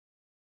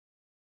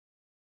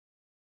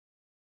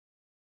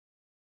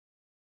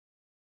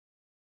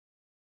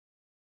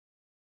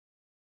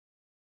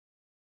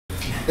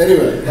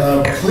Anyway,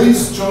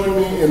 please join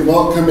me in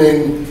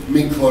welcoming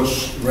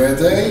Miklos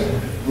Redei.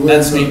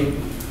 That's me.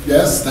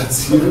 Yes,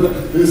 that's you.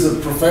 Who is a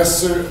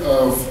professor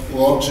of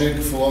logic,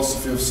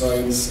 philosophy of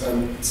science,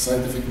 and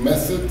scientific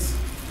method.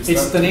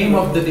 It's the name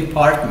of the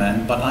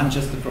department, but I'm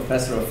just a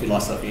professor of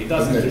philosophy. It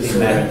doesn't really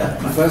matter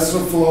that much. Professor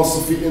of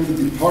philosophy in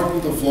the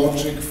Department of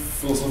Logic,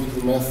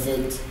 Philosophical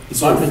Method.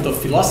 Department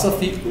of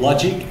Philosophy,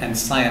 Logic, and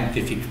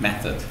Scientific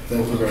Method.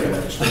 Thank you very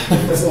much.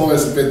 It's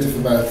always a bit of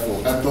a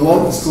mouthful. At the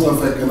London School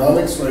of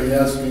Economics, where he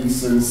has been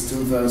since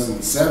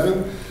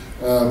 2007.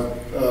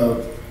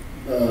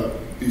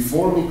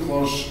 Before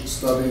Miklos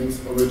studied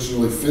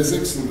originally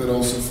physics and then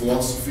also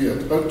philosophy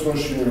at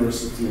Utrecht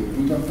University in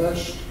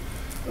Budapest,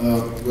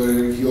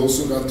 where he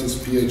also got his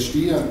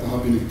PhD and the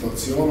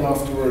habilitation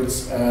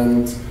afterwards,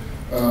 and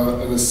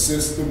an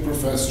assistant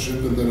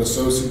professorship and then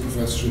associate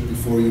professorship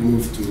before you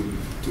moved to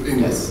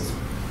England. Yes.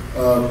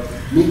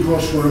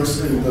 Miklos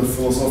works in the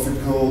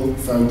philosophical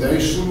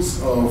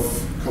foundations of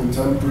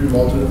contemporary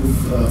modern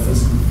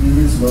physical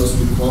theories,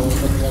 mostly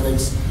quantum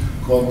mechanics,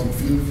 quantum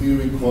field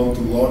theory,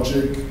 quantum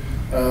logic,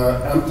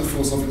 and the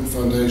philosophical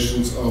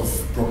foundations of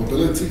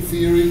probability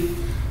theory.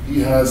 He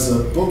has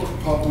a book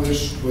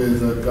published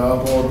with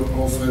Gabor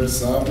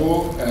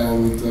Hofer-Szabo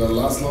and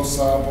Laszlo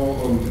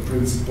Szabo on the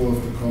principle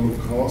of the common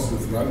cause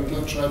with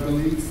Routledge, I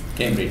believe.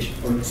 Cambridge.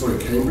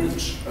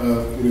 Cambridge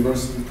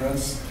University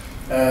Press.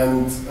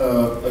 And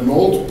an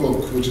old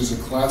book, which is a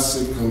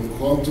classic on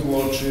quantum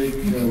logic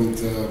and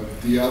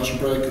the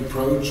algebraic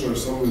approach, or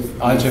some with...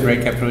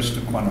 Algebraic approach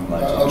to quantum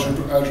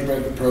logic.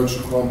 Algebraic approach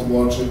to quantum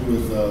logic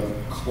with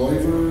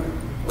Kluver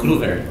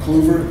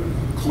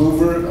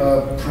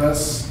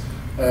Press.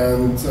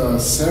 And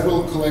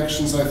several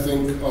collections, I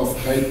think, of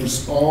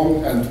papers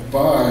on and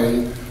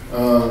by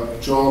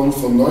John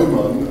von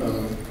Neumann,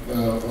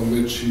 on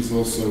which he's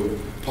also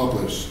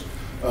published.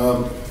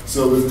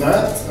 So with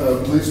that,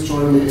 please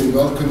join me in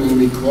welcoming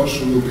Miklos,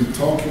 who will be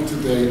talking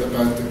today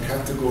about the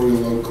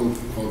categorial local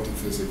quantum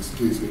physics.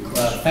 Please,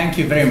 Miklos. Thank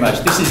you very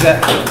much. This is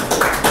a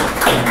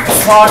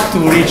far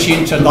too rich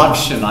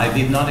introduction. I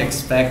did not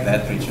expect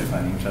that rich of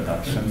an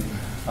introduction.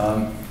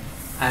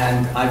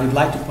 And I would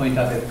like to point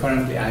out that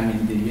currently I'm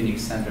in the Munich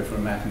Center for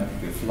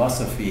Mathematical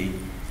Philosophy,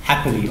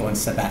 happily on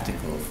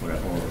sabbatical for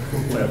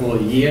a whole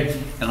year,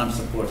 and I'm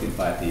supported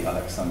by the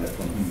Alexander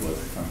von Humboldt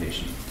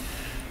Foundation.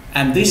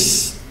 And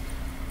this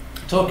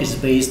talk is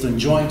based on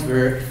joint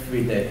work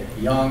with a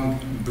young,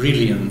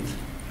 brilliant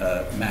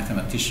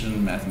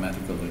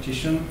mathematical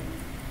logician.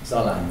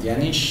 Zalán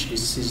János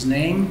is his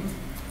name.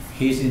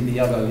 He's in the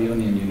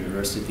Jagiellonian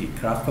University,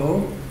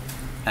 Krakow,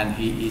 and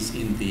he is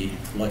in the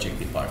logic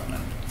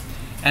department.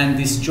 And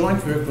this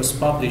joint work was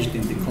published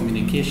in the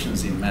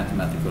Communications in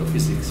Mathematical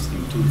Physics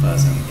in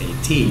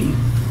 2018.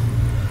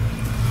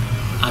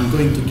 I'm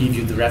going to give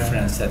you the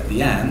reference at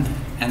the end,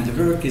 and the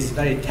work is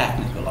very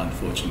technical,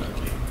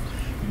 unfortunately.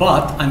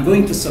 But I'm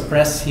going to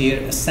suppress here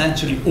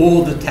essentially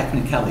all the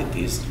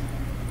technicalities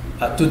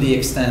to the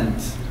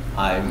extent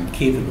I'm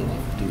capable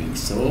of doing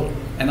so,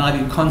 and I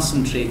will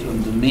concentrate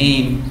on the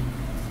main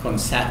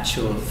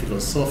conceptual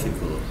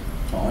philosophical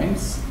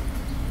points.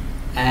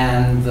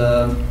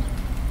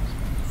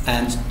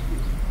 And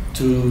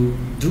to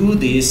do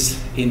this,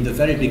 in the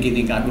very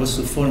beginning, I'm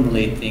also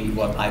formulating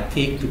what I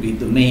take to be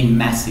the main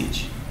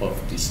message of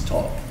this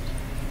talk.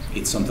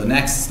 It's on the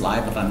next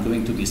slide, but I'm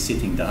going to be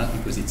sitting down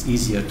because it's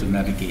easier to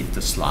navigate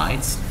the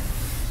slides.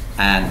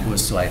 And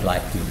also, I'd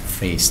like to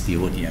face the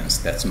audience.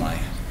 That's my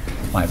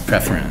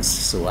preference.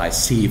 So I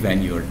see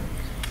when you're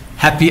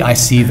happy, I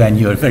see when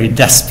you're very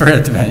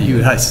desperate, when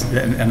you are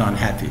and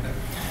unhappy.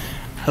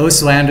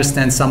 Also, I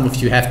understand some of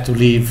you have to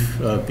leave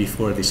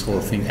before this whole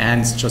thing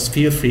ends. Just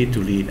feel free to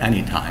leave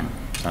anytime,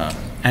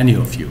 any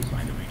of you,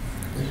 by the way.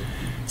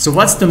 So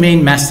what's the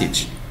main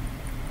message?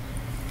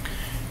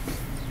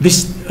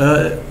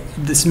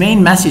 This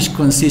main message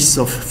consists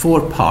of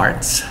 4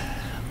 parts,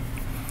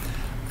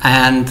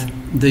 and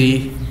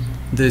the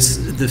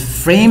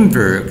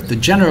framework, the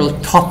general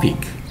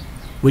topic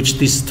which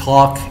this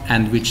talk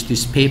and which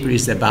this paper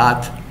is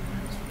about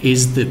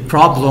is the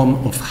problem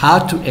of how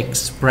to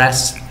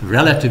express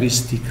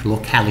relativistic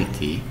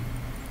locality,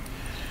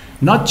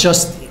 not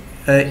just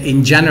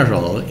in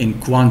general in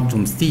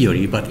quantum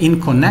theory, but in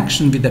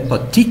connection with a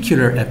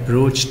particular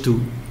approach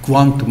to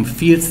quantum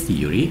field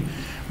theory,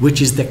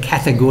 which is the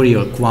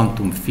categorial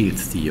quantum field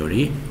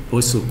theory,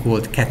 also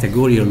called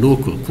categorial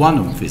local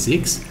quantum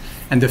physics.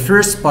 And the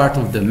first part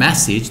of the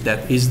message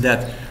is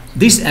that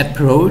this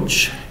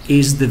approach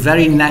is the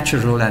very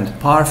natural and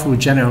powerful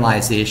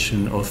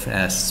generalization of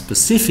a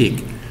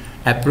specific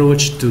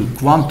approach to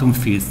quantum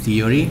field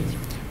theory,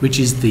 which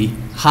is the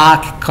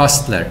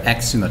Haag-Kastler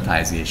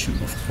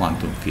axiomatization of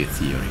quantum field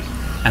theory.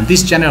 And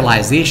this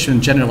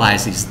generalization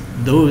generalizes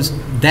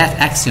that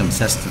axiom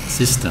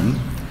system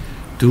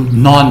to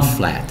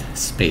non-flat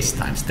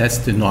spacetimes. That's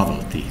the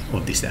novelty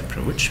of this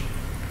approach.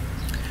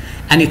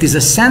 And it is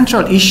a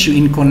central issue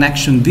in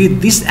connection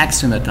with this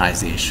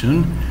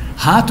axiomatization,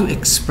 how to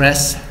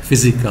express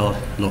physical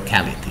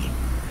locality.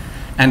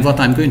 And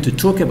what I'm going to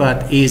talk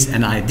about is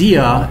an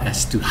idea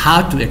as to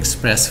how to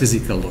express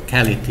physical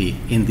locality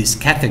in this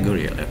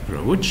categorial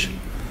approach.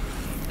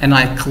 And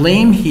I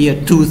claim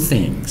here two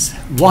things.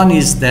 One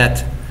is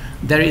that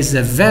there is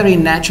a very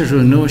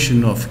natural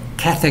notion of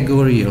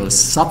categorial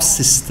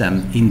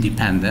subsystem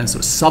independence or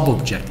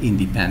subobject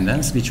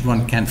independence, which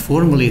one can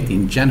formulate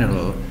in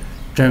general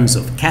terms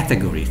of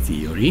category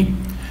theory.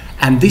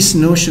 And this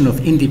notion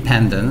of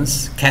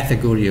independence,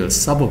 categorial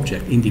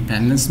subobject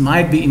independence,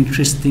 might be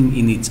interesting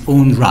in its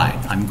own right.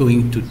 I'm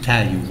going to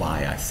tell you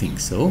why I think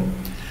so.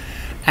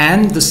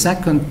 And the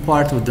second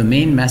part of the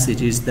main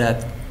message is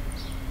that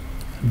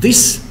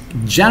this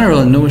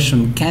general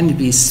notion can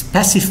be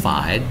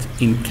specified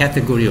in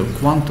categorial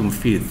quantum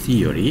field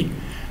theory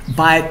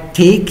by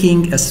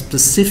taking a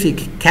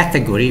specific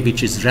category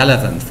which is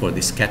relevant for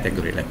this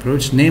categorial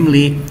approach,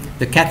 namely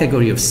the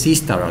category of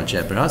C-star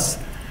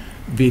algebras,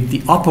 with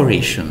the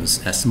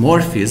operations as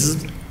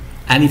morphisms,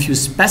 and if you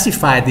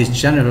specify this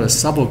general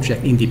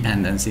subobject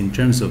independence in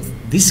terms of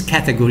this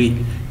category,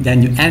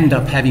 then you end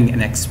up having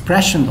an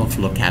expression of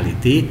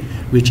locality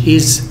which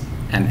is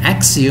an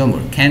axiom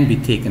or can be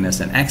taken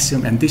as an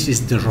axiom, and this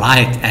is the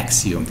right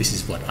axiom. This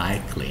is what I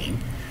claim,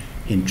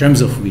 in terms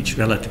of which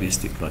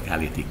relativistic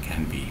locality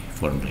can be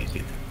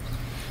formulated.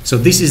 So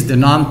this is the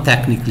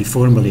non-technically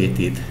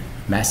formulated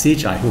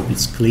message. I hope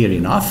it's clear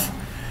enough.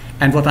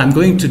 And what I'm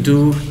going to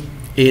do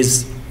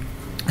is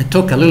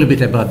talk a little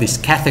bit about this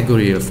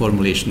categorial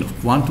formulation of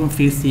quantum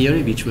field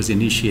theory, which was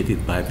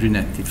initiated by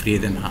Brunetti,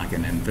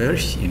 Fredenhagen and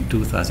Verch in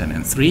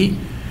 2003.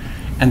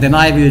 And then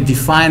I will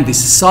define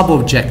this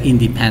subobject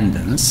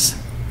independence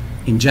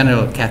in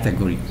general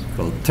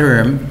categorical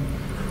term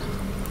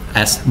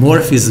as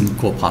morphism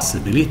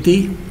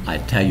copossibility.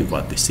 I'll tell you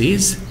what this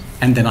is.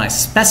 And then I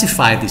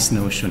specify this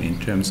notion in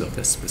terms of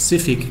a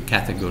specific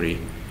category,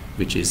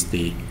 which is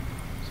the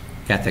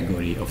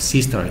category of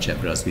C-star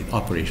algebras with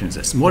operations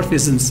as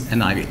morphisms,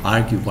 and I will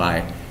argue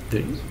why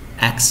the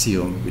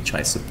axiom which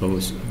I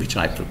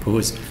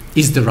propose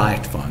is the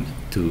right one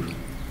to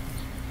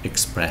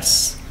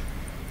express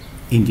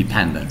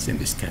independence in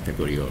this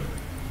categorial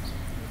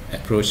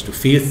approach to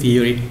field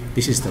theory.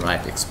 This is the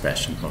right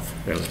expression of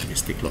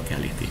relativistic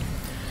locality.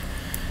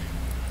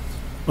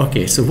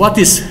 Okay, so what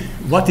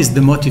is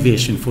the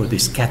motivation for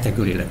this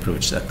categorial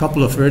approach? A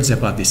couple of words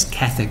about this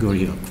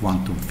categorial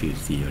quantum field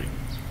theory.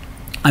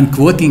 I'm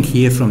quoting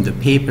here from the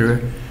paper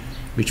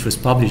which was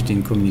published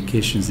in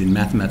Communications in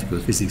Mathematical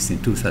Physics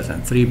in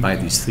 2003 by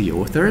these three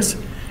authors,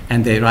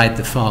 and they write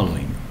the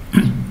following.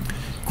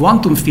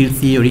 Quantum field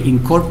theory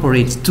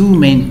incorporates two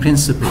main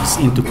principles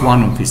into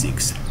quantum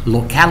physics: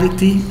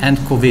 locality and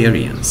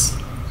covariance.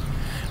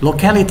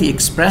 Locality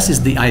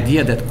expresses the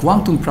idea that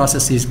quantum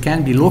processes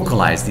can be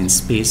localized in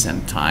space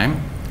and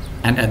time,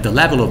 and at the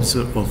level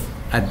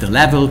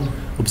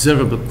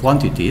observable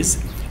quantities,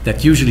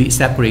 that usually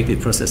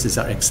separated processes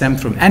are exempt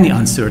from any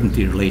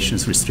uncertainty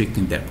relations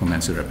restricting their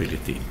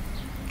commensurability.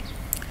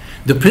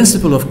 The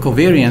principle of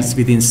covariance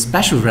within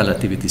special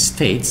relativity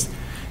states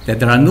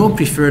that there are no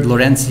preferred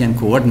Lorentzian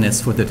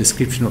coordinates for the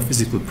description of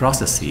physical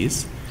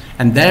processes,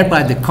 and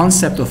thereby the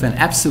concept of an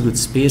absolute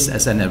space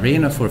as an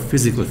arena for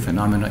physical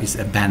phenomena is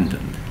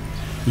abandoned.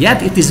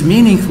 Yet it is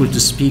meaningful to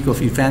speak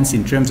of events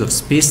in terms of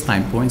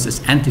spacetime points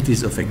as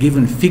entities of a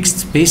given fixed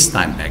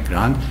spacetime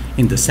background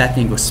in the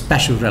setting of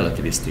special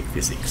relativistic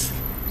physics.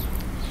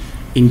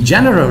 In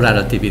general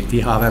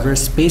relativity, however,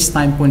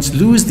 spacetime points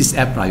lose this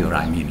a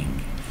priori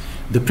meaning.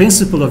 The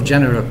principle of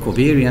general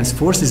covariance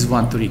forces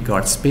one to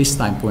regard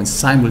spacetime points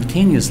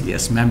simultaneously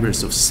as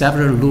members of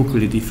several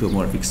locally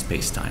diffeomorphic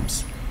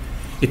spacetimes.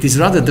 It is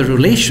rather the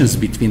relations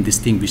between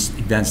distinguished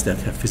events that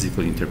have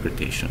physical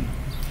interpretation.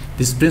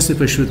 This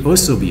principle should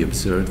also be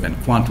observed when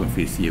quantum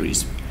field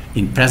theories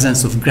in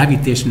presence of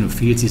gravitational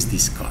fields is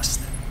discussed.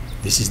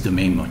 This is the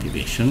main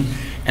motivation,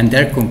 and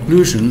their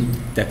conclusion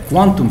that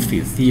quantum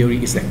field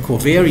theory is a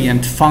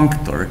covariant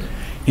functor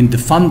in the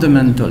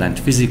fundamental and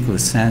physical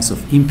sense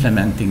of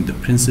implementing the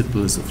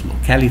principles of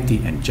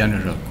locality and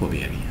general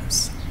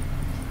covariance.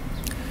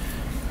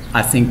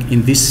 I think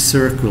in this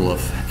circle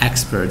of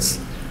experts,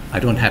 I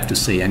don't have to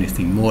say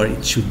anything more.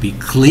 It should be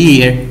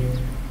clear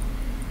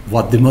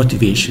what the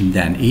motivation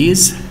then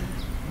is.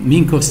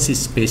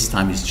 Minkowski's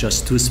spacetime is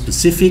just too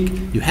specific.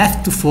 You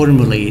have to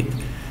formulate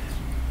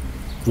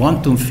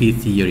quantum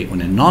field theory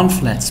on a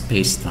non-flat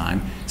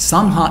spacetime,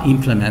 somehow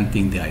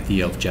implementing the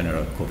idea of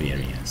general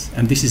covariance.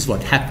 And this is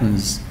what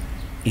happens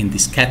in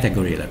this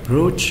categorial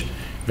approach,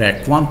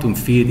 where quantum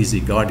field is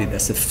regarded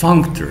as a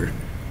functor,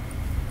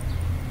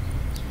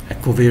 a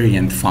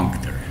covariant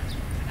functor.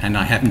 And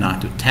I have now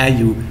to tell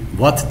you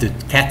what the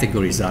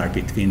categories are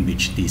between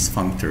which this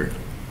functor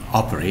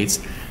operates,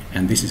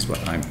 and this is what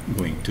I'm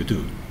going to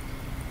do.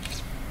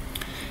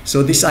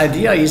 So this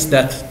idea is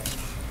that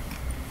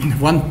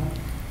one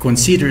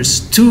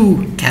considers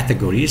two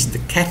categories: the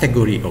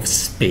category of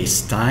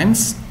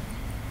spacetimes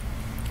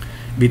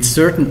with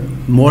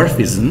certain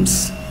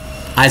morphisms,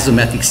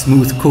 isometric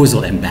smooth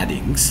causal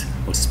embeddings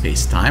of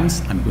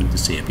spacetimes. I'm going to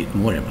say a bit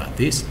more about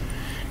this.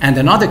 And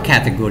another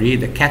category,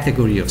 the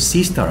category of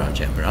C-star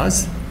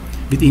algebras,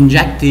 with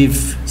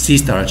injective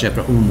C-star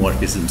algebra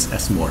homomorphisms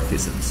as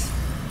morphisms.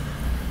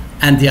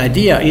 And the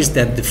idea is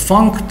that the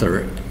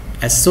functor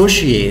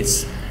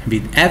associates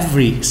with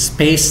every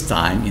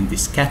spacetime in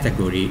this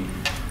category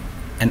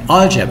an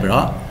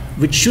algebra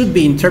which should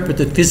be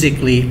interpreted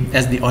physically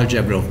as the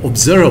algebra of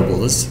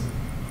observables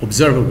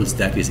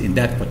that is in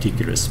that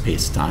particular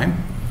spacetime.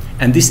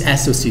 And this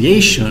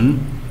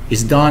association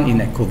is done in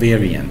a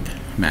covariant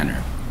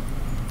manner.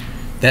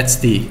 That's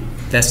the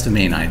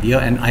main idea,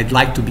 and I'd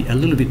like to be a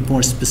little bit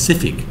more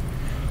specific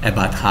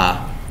about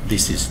how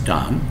this is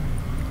done.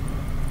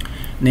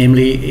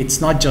 Namely,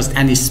 it's not just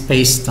any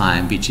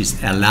space-time which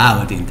is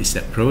allowed in this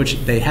approach.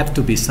 They have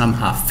to be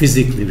somehow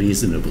physically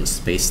reasonable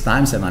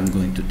space-times, and I'm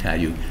going to tell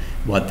you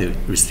what the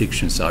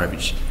restrictions are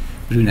which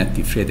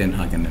Brunetti,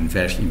 Fredenhagen and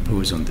Verch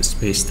impose on the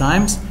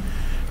space-times,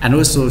 and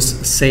also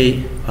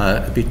say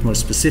a bit more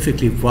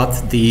specifically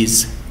what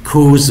these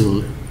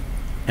causal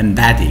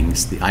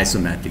embeddings, the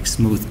isometric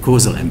smooth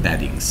causal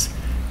embeddings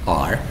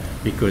are,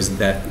 because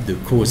that the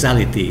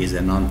causality is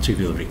a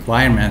non-trivial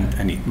requirement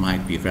and it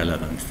might be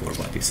relevant for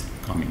what is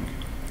coming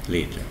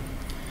later.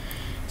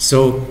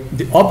 So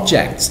the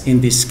objects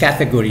in this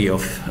category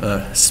of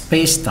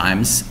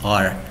spacetimes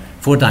are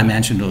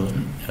four-dimensional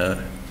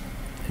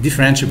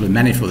differentiable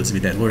manifolds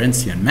with a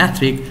Lorentzian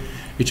metric,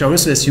 which are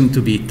also assumed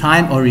to be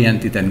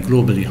time-oriented and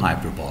globally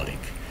hyperbolic.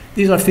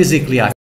 These are physically